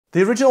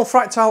The original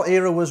Fractal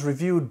Era was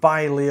reviewed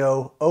by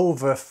Leo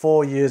over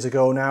 4 years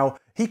ago now.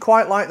 He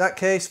quite liked that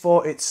case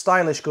for its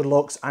stylish good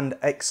looks and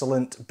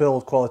excellent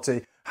build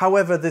quality.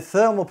 However, the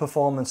thermal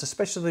performance,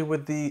 especially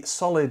with the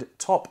solid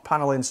top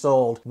panel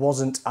installed,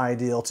 wasn't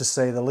ideal to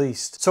say the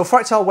least. So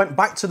Fractal went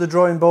back to the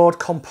drawing board,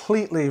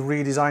 completely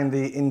redesigned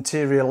the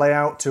interior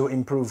layout to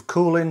improve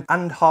cooling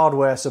and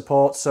hardware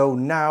support, so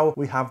now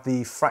we have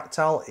the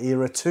Fractal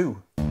Era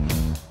 2.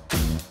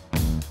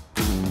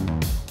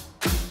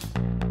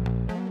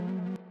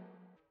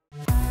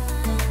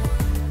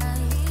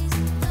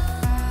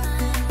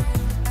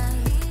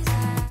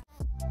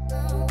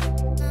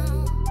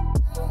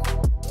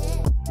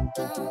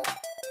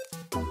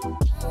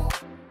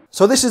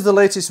 So this is the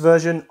latest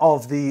version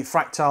of the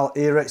Fractal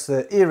Era. It's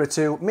the Era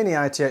 2 mini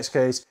ITX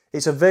case.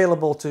 It's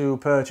available to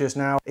purchase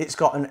now. It's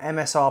got an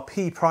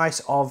MSRP price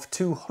of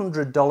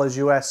 $200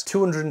 US,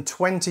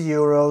 220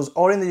 euros,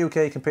 or in the UK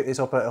you can pick this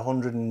up at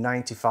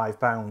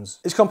 £195.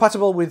 It's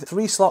compatible with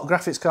 3-slot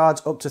graphics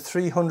cards up to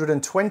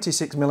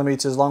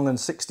 326mm long and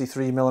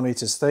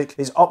 63mm thick.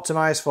 It's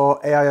optimized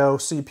for AIO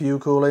CPU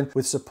cooling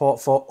with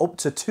support for up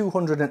to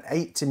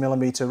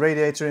 280mm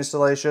radiator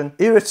installation.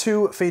 Era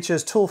 2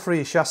 features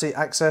tool-free chassis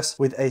access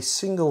with a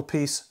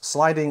single-piece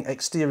sliding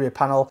exterior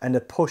panel and a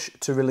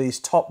push-to-release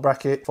top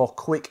bracket for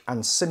quick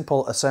and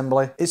simple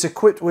assembly. It's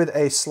equipped with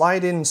a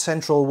slide-in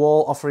central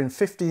wall offering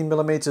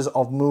 15mm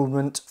of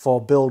movement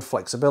for build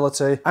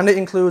flexibility, and it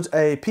includes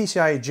a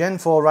PCIe Gen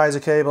 4 riser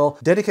cable,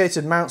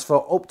 dedicated mounts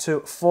for up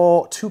to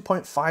 4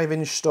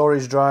 2.5-inch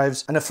storage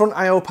drives, and a front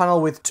I/O panel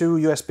with 2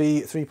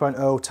 USB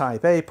 3.0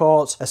 Type A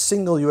ports, a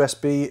single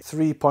USB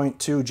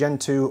 3.2 Gen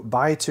 2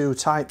 by 2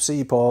 Type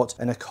C port,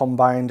 and a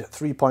combined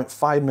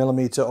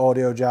 3.5mm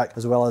audio jack,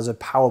 as well as a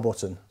power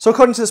button. So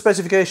according to the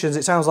specifications,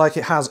 it sounds like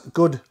it has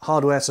good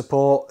hardware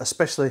support,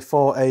 especially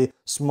for a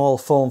small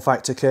form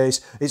factor case.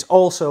 It's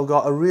also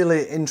got a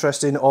really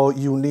interesting or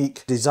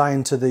unique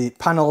design to the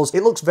panels.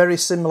 It looks very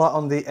similar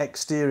on the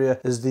exterior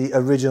as the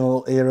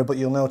original Era, but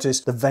you'll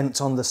notice the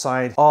vents on the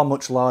side are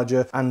much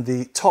larger, and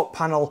the top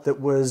panel that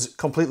was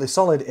completely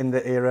solid in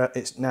the Era,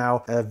 it's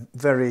now a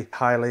very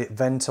highly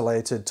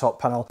ventilated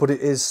top panel, but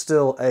it is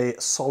still a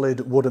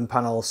solid wooden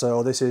panel.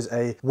 So this is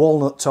a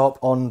walnut top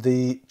on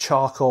the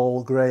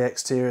charcoal grey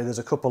exterior. There's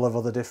a couple of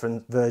other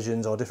different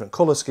versions or different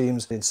colour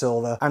schemes in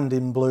silver and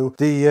in blue.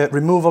 The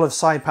removal of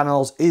side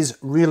panels is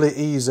really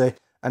easy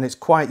and it's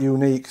quite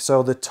unique.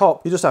 So the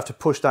top, you just have to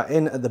push that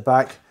in at the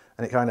back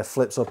and it kind of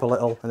flips up a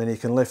little, and then you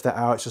can lift that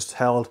out. It's just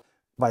held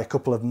by a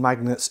couple of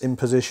magnets in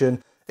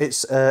position.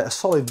 It's a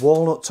solid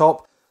walnut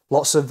top,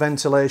 lots of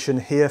ventilation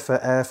here for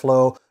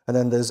airflow, and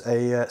then there's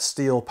a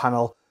steel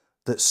panel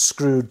that's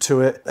screwed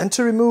to it. And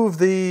to remove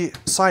the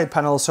side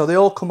panels, so they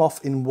all come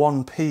off in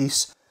one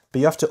piece, but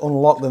you have to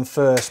unlock them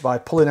first by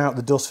pulling out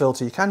the dust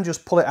filter. You can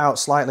just pull it out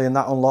slightly and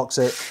that unlocks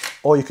it,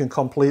 or you can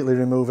completely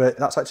remove it.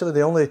 That's actually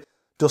the only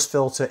dust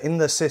filter in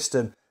the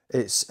system.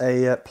 It's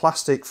a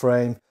plastic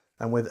frame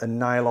and with a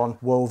nylon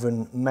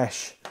woven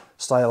mesh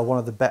style, one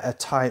of the better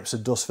types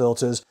of dust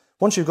filters.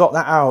 Once you've got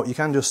that out, you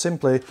can just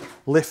simply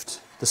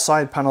lift the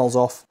side panels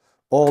off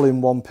all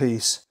in one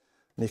piece.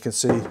 And you can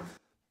see,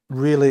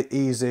 really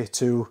easy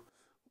to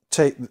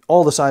take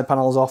all the side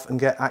panels off and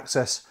get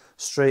access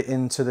straight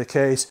into the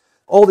case.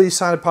 All these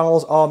side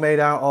panels are made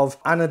out of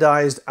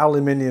anodized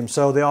aluminium,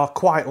 so they are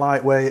quite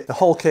lightweight. The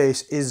whole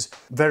case is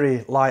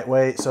very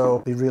lightweight, so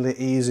it'll be really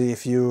easy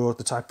if you're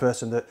the type of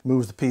person that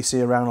moves the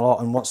PC around a lot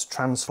and wants to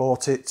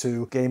transport it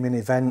to gaming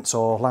events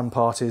or LAN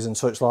parties and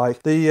such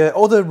like. The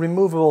other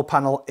removable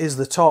panel is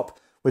the top,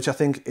 which I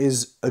think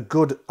is a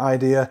good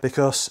idea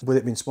because with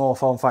it being small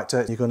form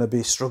factor, you're going to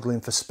be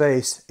struggling for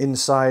space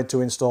inside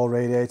to install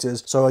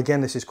radiators. So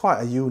again, this is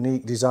quite a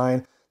unique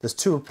design. There's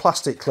 2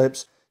 plastic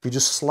clips. You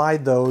just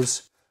slide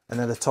those and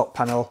then the top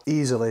panel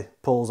easily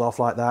pulls off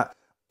like that.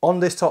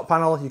 On this top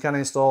panel, you can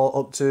install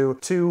up to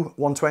 2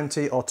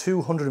 120 or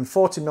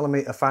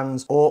 240mm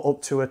fans or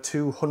up to a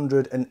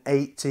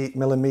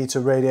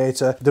 280mm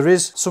radiator. There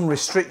is some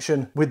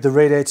restriction with the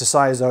radiator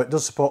size though. It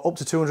does support up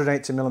to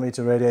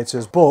 280mm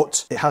radiators,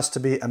 but it has to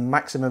be a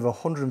maximum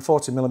of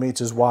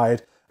 140mm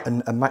wide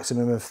and a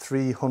maximum of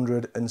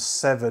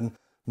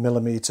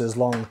 307mm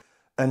long.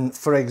 And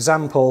for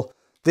example,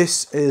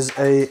 this is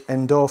a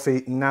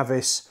Endorphi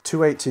Navis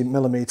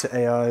 280mm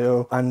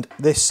AIO, and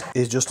this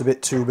is just a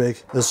bit too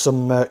big. There's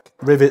some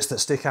rivets that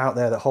stick out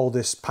there that hold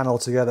this panel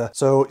together.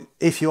 So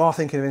if you are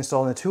thinking of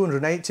installing a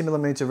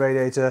 280mm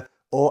radiator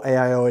or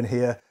AIO in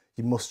here,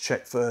 you must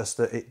check first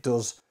that it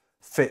does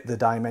fit the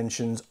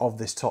dimensions of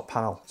this top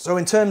panel. So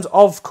in terms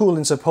of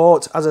cooling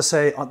support, as I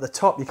say, at the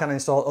top you can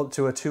install up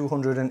to a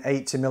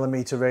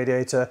 280mm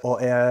radiator or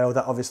AIO.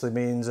 That obviously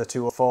means a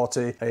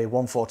 240, a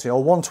 140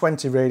 or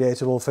 120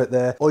 radiator will fit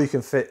there, or you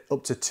can fit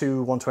up to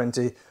 2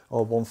 120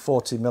 or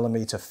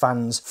 140mm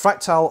fans.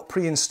 Fractal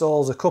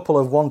pre-installs a couple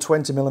of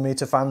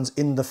 120mm fans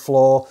in the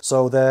floor,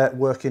 so they're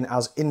working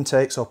as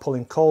intakes or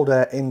pulling cold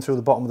air in through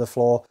the bottom of the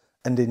floor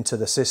and into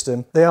the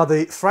system. They are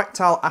the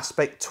Fractal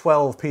Aspect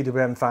 12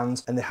 PWM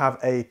fans, and they have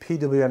a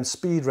PWM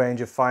speed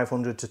range of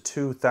 500 to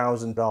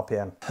 2000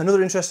 RPM.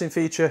 Another interesting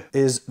feature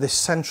is this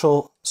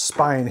central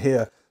spine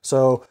here.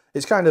 So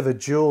it's kind of a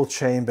dual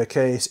chamber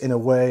case in a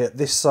way. At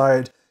this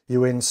side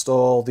you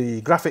install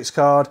the graphics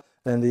card,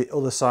 and the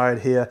other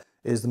side here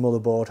is the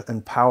motherboard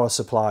and power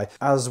supply.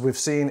 As we've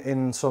seen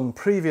in some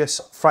previous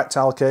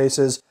Fractal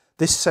cases,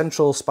 this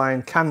central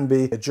spine can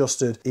be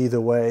adjusted either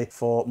way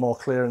for more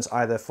clearance,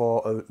 either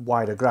for a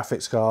wider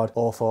graphics card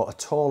or for a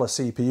taller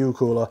CPU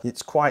cooler.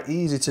 It's quite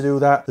easy to do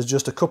that. There's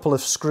just a couple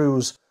of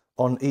screws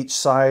on each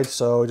side,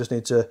 so we just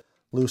need to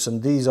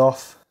loosen these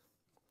off.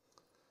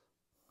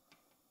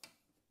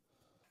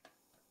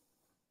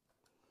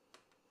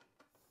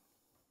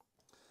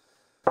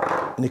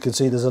 And you can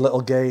see there's a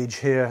little gauge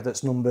here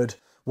that's numbered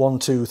 1,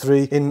 2,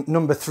 3. In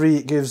number 3,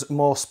 it gives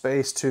more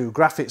space to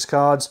graphics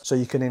cards, so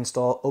you can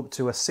install up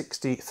to a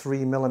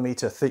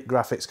 63mm thick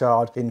graphics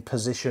card in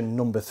position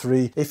number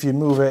 3. If you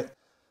move it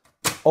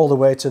all the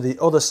way to the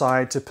other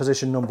side to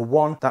position number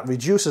 1, that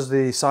reduces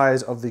the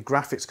size of the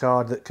graphics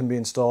card that can be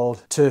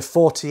installed to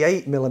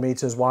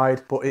 48mm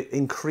wide, but it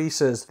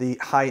increases the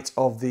height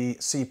of the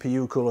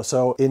CPU cooler.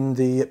 So in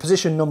the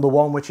position number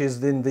 1, which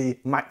is in the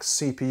max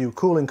CPU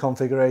cooling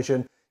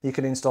configuration, you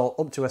can install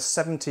up to a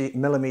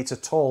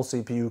 70mm tall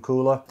CPU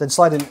cooler. Then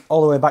sliding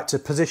all the way back to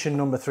position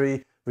number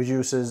 3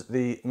 reduces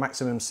the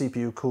maximum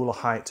CPU cooler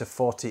height to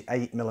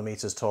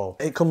 48mm tall.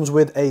 It comes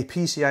with a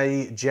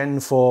PCIe Gen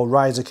 4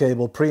 riser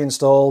cable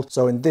pre-installed.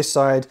 So in this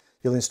side,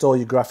 you'll install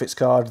your graphics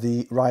card.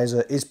 The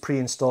riser is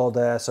pre-installed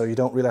there, so you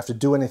don't really have to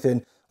do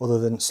anything other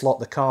than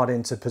slot the card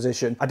into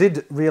position. I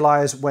did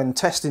realize when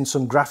testing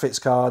some graphics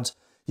cards,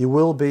 you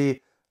will be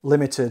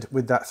limited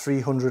with that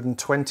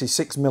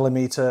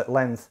 326mm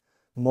length,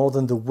 more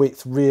than the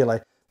width really,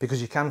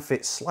 because you can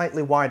fit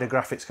slightly wider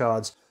graphics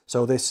cards.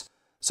 So this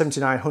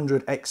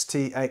 7900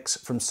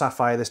 XTX from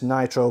Sapphire, this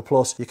Nitro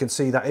Plus, you can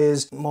see that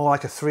is more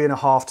like a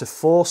 3.5 to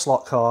 4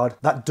 slot card.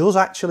 That does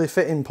actually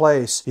fit in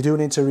place. You do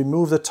need to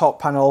remove the top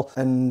panel,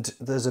 and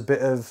there's a bit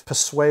of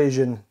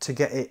persuasion to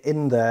get it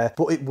in there,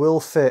 but it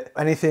will fit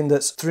anything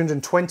that's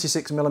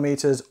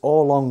 326mm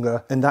or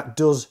longer, and that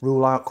does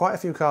rule out quite a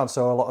few cards.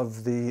 So a lot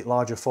of the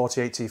larger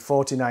 4080,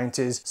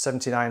 4090s,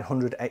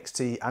 7900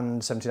 XT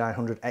and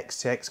 7900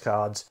 XTX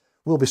cards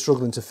will be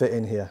struggling to fit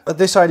in here. At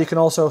this side you can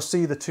also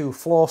see the 2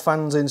 floor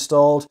fans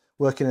installed,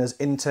 working as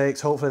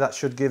intakes. Hopefully that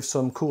should give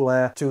some cool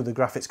air to the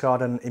graphics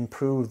card and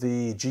improve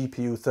the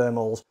GPU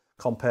thermals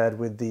compared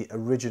with the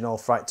original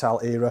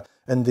Fractal Era.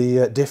 And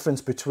the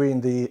difference between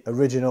the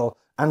original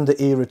and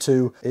the Era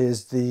 2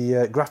 is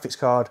the graphics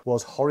card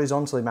was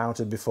horizontally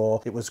mounted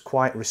before. It was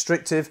quite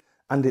restrictive,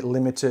 and it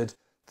limited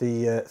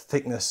the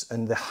thickness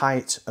and the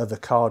height of the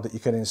card that you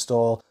can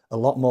install a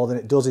lot more than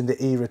it does in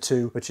the Era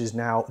 2, which is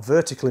now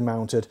vertically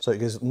mounted, so it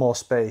gives more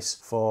space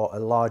for a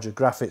larger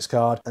graphics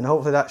card. And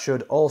hopefully that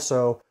should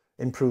also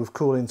improve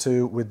cooling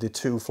too, with the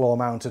 2 floor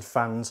mounted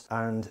fans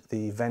and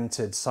the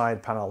vented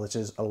side panel, which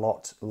is a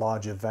lot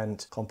larger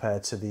vent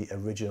compared to the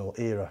original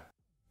Era.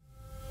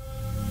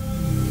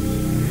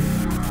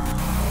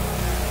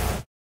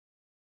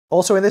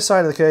 Also in this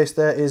side of the case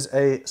there is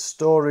a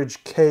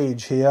storage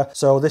cage here.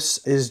 So this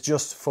is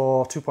just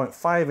for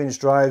 2.5-inch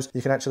drives.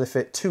 You can actually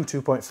fit 2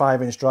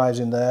 2.5-inch drives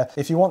in there.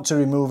 If you want to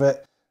remove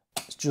it,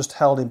 it's just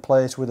held in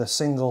place with a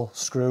single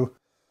screw.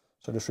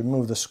 So just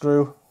remove the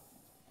screw,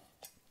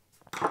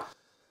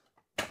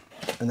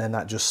 and then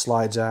that just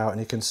slides out, and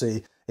you can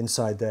see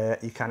inside there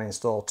you can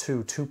install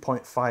 2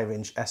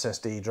 2.5-inch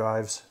SSD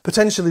drives.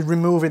 Potentially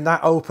removing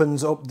that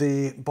opens up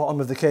the bottom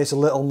of the case a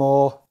little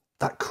more.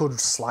 That could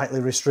slightly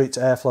restrict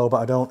airflow, but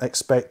I don't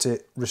expect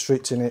it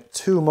restricting it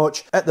too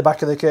much. At the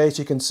back of the case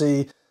you can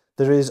see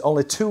there is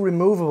only 2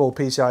 removable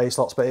PCIe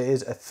slots, but it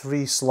is a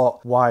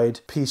 3-slot wide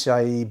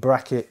PCIe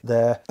bracket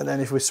there. And then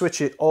if we switch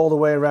it all the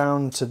way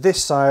around to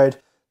this side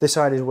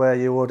is where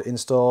you would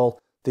install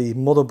the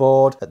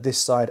motherboard at this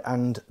side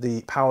and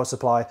the power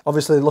supply.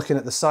 Obviously looking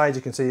at the side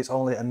you can see it's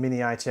only a mini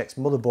ITX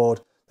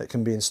motherboard that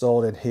can be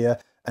installed in here,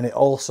 and it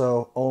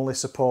also only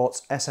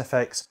supports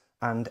SFX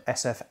and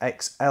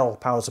SFXL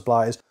power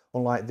supplies,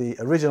 unlike the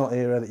original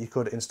Era that you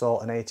could install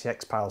an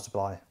ATX power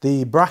supply.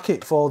 The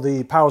bracket for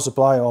the power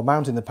supply, or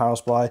mounting the power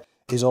supply,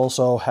 is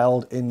also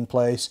held in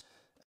place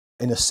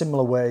in a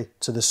similar way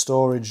to the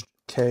storage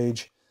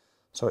cage.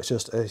 So it's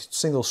just a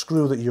single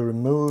screw that you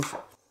remove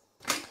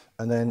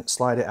and then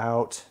slide it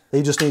out.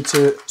 You just need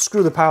to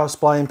screw the power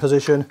supply in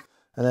position,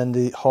 and then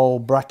the whole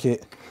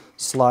bracket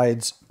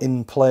slides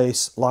in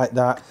place like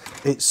that.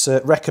 It's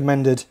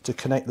recommended to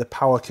connect the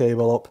power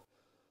cable up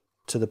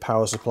to the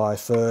power supply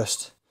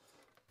first,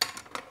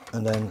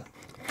 and then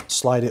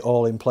slide it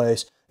all in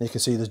place. And you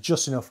can see there's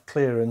just enough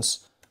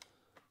clearance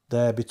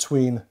there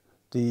between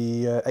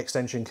the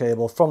extension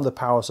cable from the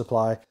power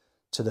supply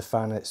to the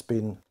fan. It's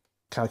been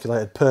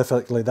calculated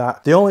perfectly.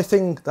 That the only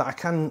thing that I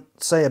can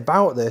say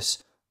about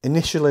this,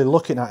 initially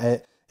looking at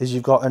it, is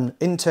you've got an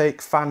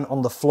intake fan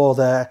on the floor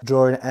there,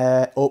 drawing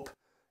air up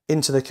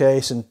into the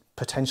case and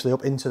potentially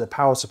up into the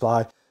power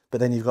supply, but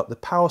then you've got the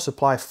power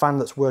supply fan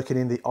that's working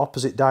in the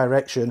opposite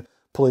direction,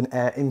 pulling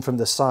air in from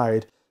the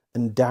side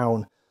and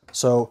down.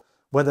 So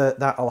whether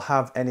that'll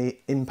have any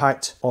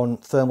impact on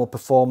thermal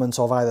performance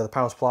of either the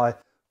power supply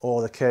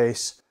or the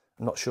case,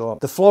 I'm not sure.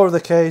 The floor of the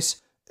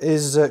case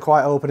is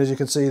quite open. As you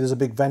can see, there's a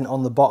big vent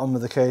on the bottom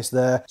of the case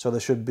there, so there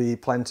should be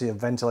plenty of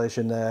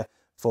ventilation there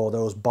for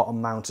those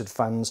bottom mounted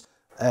fans,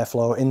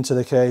 airflow into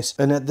the case.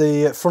 And at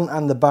the front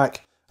and the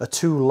back are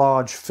two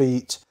large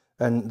feet,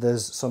 and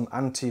there's some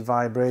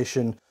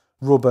anti-vibration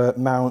rubber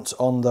mount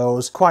on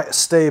those. Quite a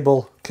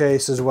stable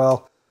case as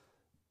well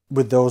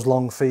with those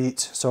long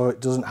feet, so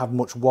it doesn't have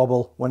much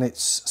wobble when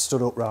it's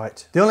stood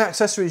upright. The only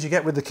accessories you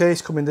get with the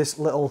case come in this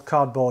little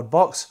cardboard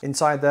box.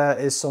 Inside there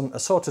is some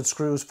assorted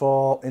screws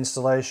for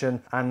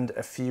installation and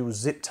a few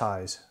zip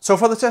ties. So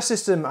for the test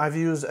system, I've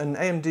used an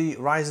AMD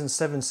Ryzen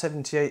 7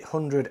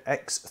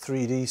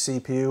 7800X3D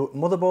CPU.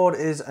 Motherboard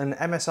is an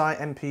MSI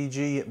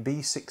MPG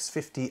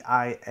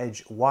B650i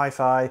Edge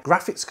Wi-Fi.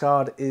 Graphics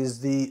card is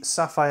the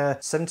Sapphire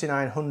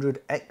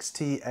 7900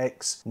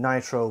 XTX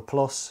Nitro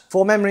Plus.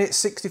 For memory,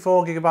 it's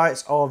 64GB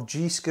of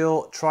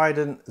G.SKILL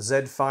Trident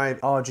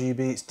Z5 RGB.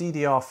 It's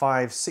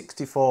DDR5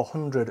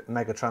 6400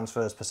 mega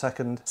transfers per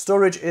second.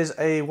 Storage is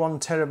a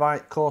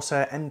 1TB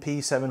Corsair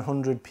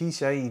NP700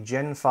 PCIe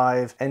Gen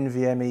 5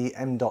 NVMe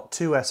M.2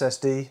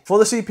 SSD. For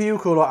the CPU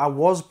cooler, I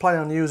was planning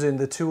on using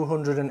the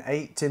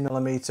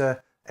 280mm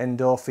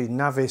Endorphi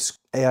Navis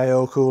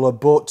AIO cooler,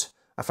 but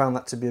I found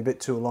that to be a bit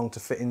too long to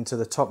fit into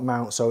the top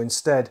mount, so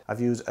instead I've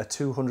used a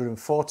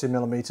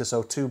 240mm,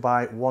 so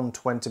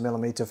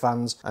 2x120mm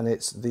fans, and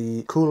it's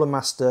the Cooler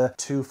Master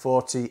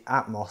 240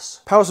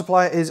 Atmos. Power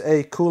supply is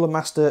a Cooler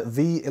Master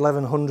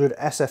V1100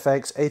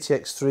 SFX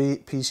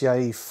ATX3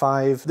 PCIe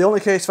 5. The only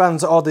case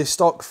fans are the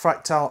stock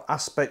Fractal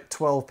Aspect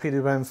 12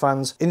 PWM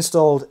fans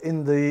installed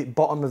in the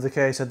bottom of the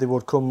case, as they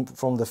would come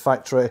from the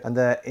factory, and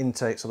they're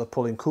intake, so they're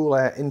pulling cool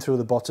air in through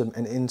the bottom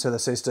and into the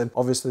system.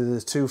 Obviously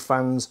there's two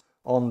fans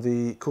on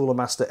the Cooler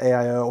Master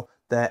AIO,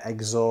 their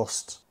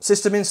exhaust.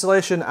 System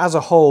installation as a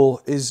whole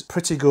is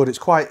pretty good. It's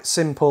quite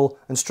simple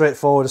and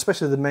straightforward,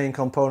 especially the main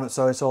components.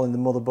 So it's all in the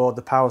motherboard,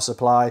 the power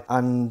supply,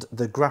 and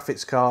the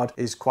graphics card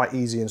is quite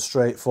easy and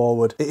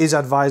straightforward. It is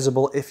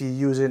advisable if you're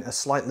using a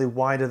slightly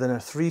wider than a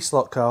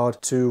 3-slot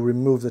card to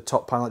remove the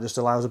top panel. It just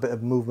allows a bit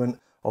of movement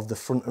of the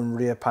front and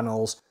rear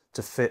panels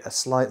to fit a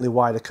slightly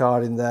wider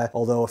card in there,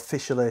 although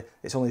officially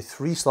it's only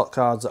 3-slot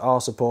cards that are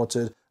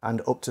supported and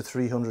up to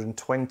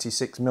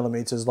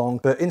 326mm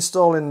long. But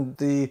installing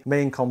the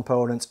main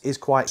components is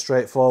quite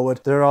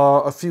straightforward. There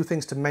are a few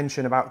things to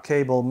mention about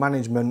cable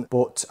management,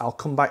 but I'll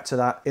come back to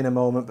that in a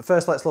moment. But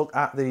first, let's look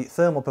at the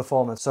thermal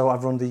performance. So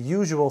I've run the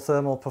usual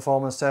thermal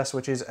performance test,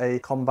 which is a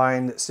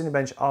combined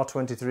Cinebench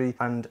R23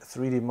 and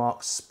 3D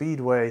Mark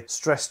Speedway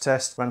stress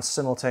test, ran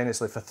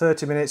simultaneously for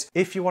 30 minutes.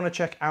 If you want to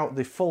check out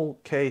the full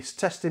case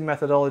testing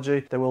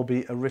methodology, there will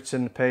be a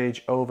written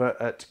page over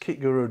at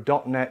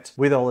kitguru.net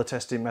with all the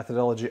testing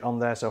methodology on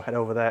there, so head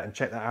over there and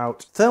check that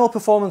out. Thermal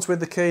performance with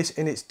the case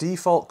in its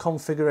default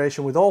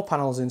configuration with all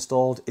panels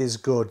installed is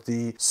good.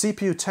 The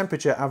CPU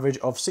temperature average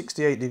of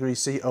 68 degrees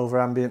C over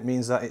ambient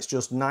means that it's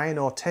just 9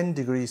 or 10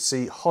 degrees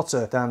C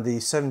hotter than the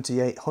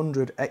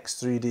 7800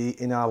 X3D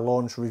in our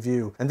launch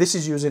review. And this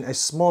is using a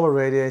smaller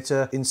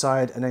radiator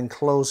inside an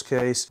enclosed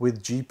case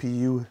with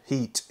GPU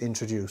heat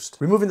introduced.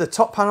 Removing the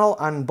top panel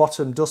and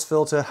bottom dust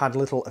filter had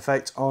little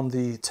effect on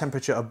the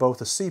temperature of both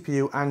the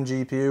CPU and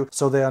GPU,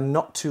 so they are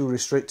not too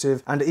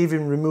restrictive, and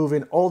even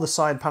removing all the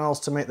side panels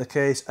to make the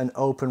case an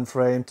open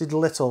frame did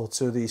little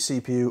to the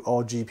CPU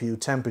or GPU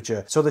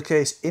temperature. So the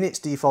case in its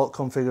default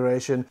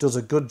configuration does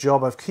a good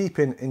job of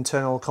keeping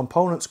internal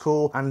components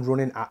cool and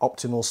running at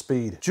optimal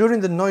speed.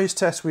 During the noise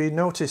test, we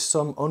noticed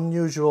some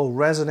unusual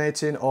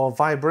resonating or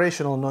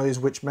vibrational noise,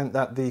 which meant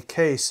that the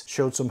case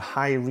showed some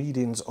high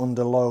readings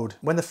under load.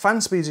 When the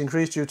fan speeds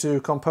increased due to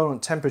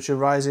component temperature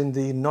rising,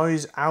 the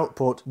noise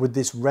output with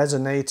this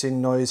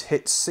resonating noise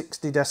hit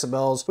 60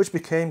 decibels, which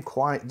became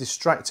quite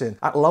distracting.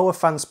 At lower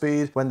fan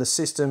speed, when the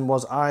system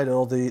was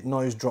idle, the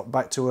noise dropped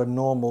back to a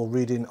normal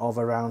reading of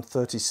around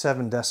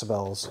 37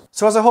 decibels.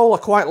 So as a whole, I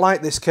quite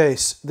like this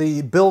case.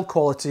 The build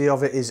quality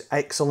of it is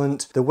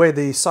excellent. The way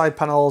the side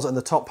panels and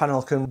the top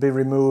panel can be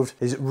removed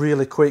is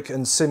really quick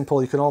and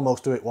simple. You can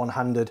almost do it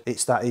one-handed.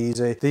 It's that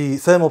easy. The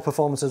thermal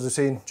performance, as we've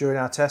seen during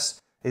our tests,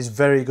 is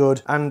very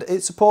good, and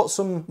it supports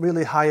some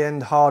really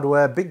high-end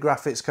hardware, big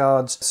graphics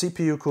cards.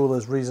 CPU cooler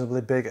is reasonably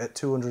big at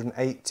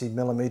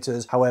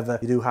 280mm. However,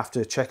 you do have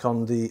to check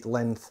on the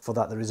length for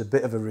that. There is a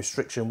bit of a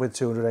restriction with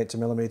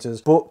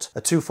 280mm, but a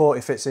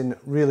 240 fits in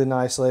really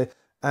nicely,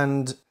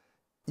 and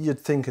you'd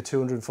think a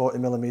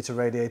 240mm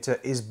radiator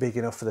is big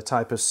enough for the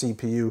type of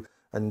CPU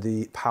and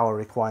the power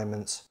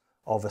requirements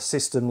of a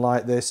system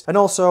like this. And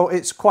also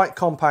it's quite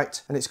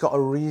compact and it's got a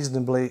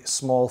reasonably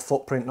small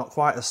footprint, not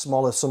quite as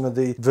small as some of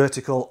the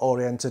vertical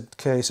oriented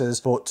cases,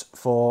 but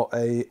for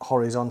a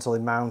horizontally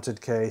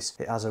mounted case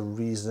it has a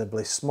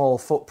reasonably small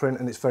footprint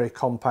and it's very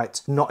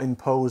compact, not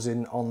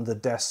imposing on the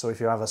desk. So if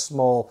you have a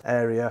small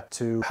area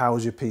to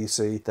house your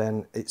PC,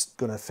 then it's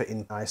going to fit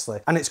in nicely,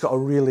 and it's got a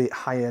really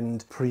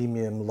high-end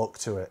premium look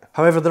to it.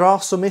 However, there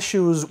are some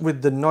issues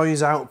with the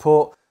noise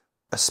output,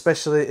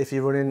 especially if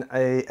you're running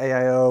a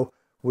AIO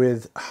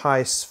with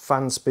high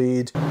fan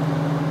speed.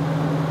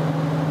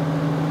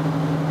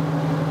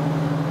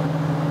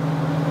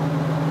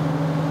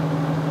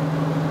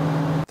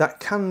 That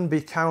can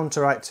be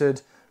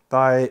counteracted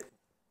by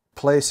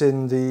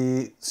placing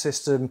the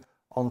system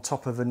on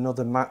top of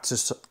another mat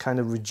to kind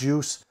of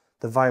reduce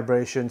the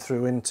vibration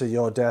through into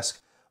your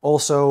desk.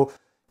 Also,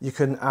 you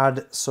can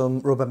add some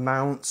rubber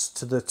mounts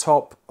to the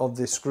top of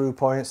the screw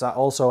points. That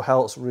also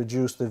helps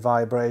reduce the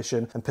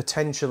vibration, and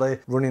potentially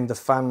running the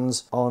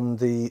fans on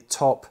the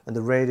top and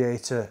the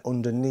radiator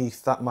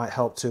underneath, that might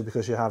help too,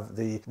 because you have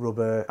the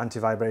rubber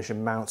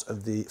anti-vibration mount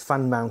of the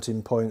fan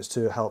mounting points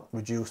to help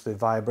reduce the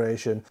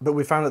vibration. But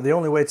we found that the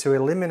only way to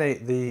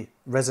eliminate the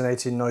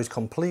resonating noise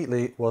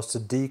completely was to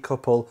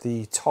decouple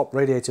the top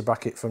radiator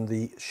bracket from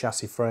the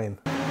chassis frame.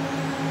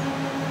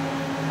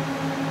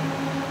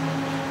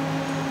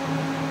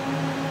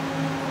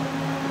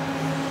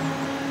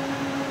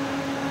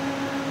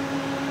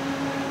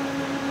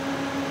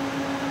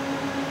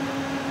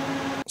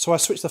 So I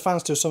switched the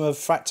fans to some of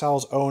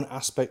Fractal's own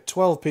Aspect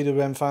 12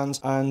 PWM fans,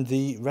 and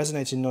the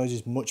resonating noise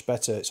is much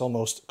better. It's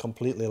almost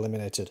completely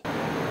eliminated.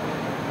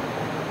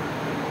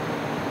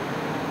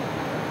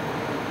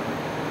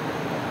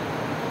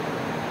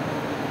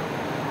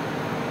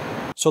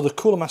 So the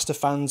Cooler Master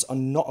fans are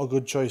not a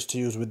good choice to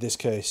use with this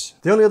case.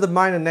 The only other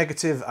minor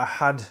negative I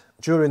had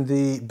during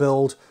the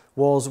build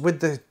was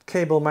with the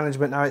cable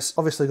management. Now it's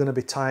obviously going to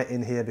be tight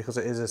in here because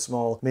it is a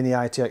small mini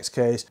ITX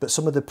case, but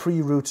some of the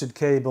pre-routed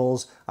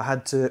cables, I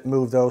had to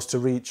move those to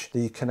reach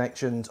the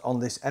connections on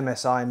this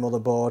MSI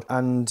motherboard,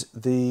 and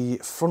the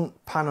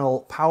front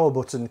panel power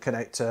button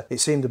connector, it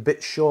seemed a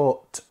bit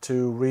short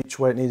to reach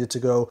where it needed to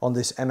go on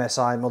this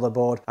MSI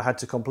motherboard. I had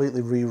to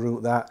completely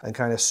reroute that and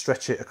kind of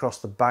stretch it across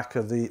the back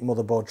of the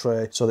motherboard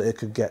tray so that it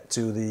could get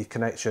to the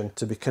connection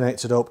to be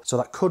connected up. So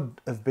that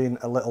could have been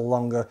a little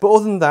longer, but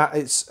other than that,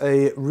 it's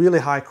a really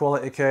high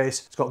quality case.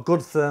 It's got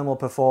good thermal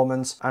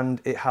performance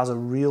and it has a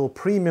real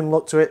premium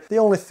look to it. The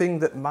only thing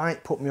that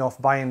might put me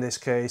off buying this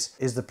case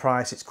is the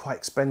price. It's quite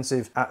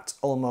expensive at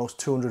almost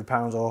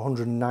 £200 or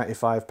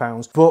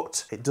 £195,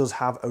 but it does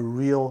have a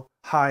real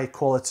high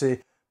quality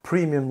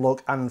premium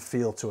look and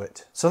feel to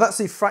it. So that's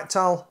the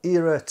Fractal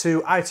Era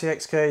 2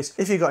 ITX case.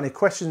 If you've got any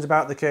questions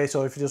about the case,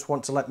 or if you just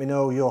want to let me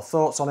know your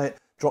thoughts on it,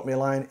 drop me a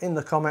line in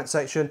the comment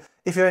section.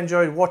 If you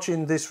enjoyed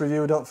watching this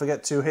review, don't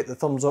forget to hit the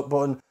thumbs up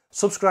button.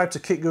 Subscribe to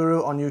Kit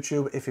Guru on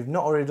YouTube if you've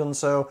not already done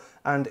so.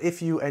 And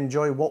if you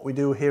enjoy what we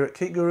do here at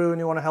Kit Guru and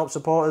you want to help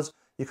support us,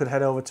 you could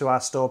head over to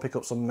our store, pick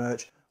up some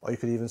merch, or you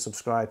could even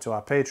subscribe to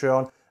our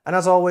Patreon. And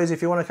as always,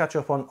 if you want to catch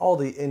up on all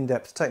the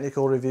in-depth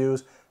technical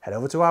reviews, head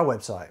over to our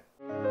website.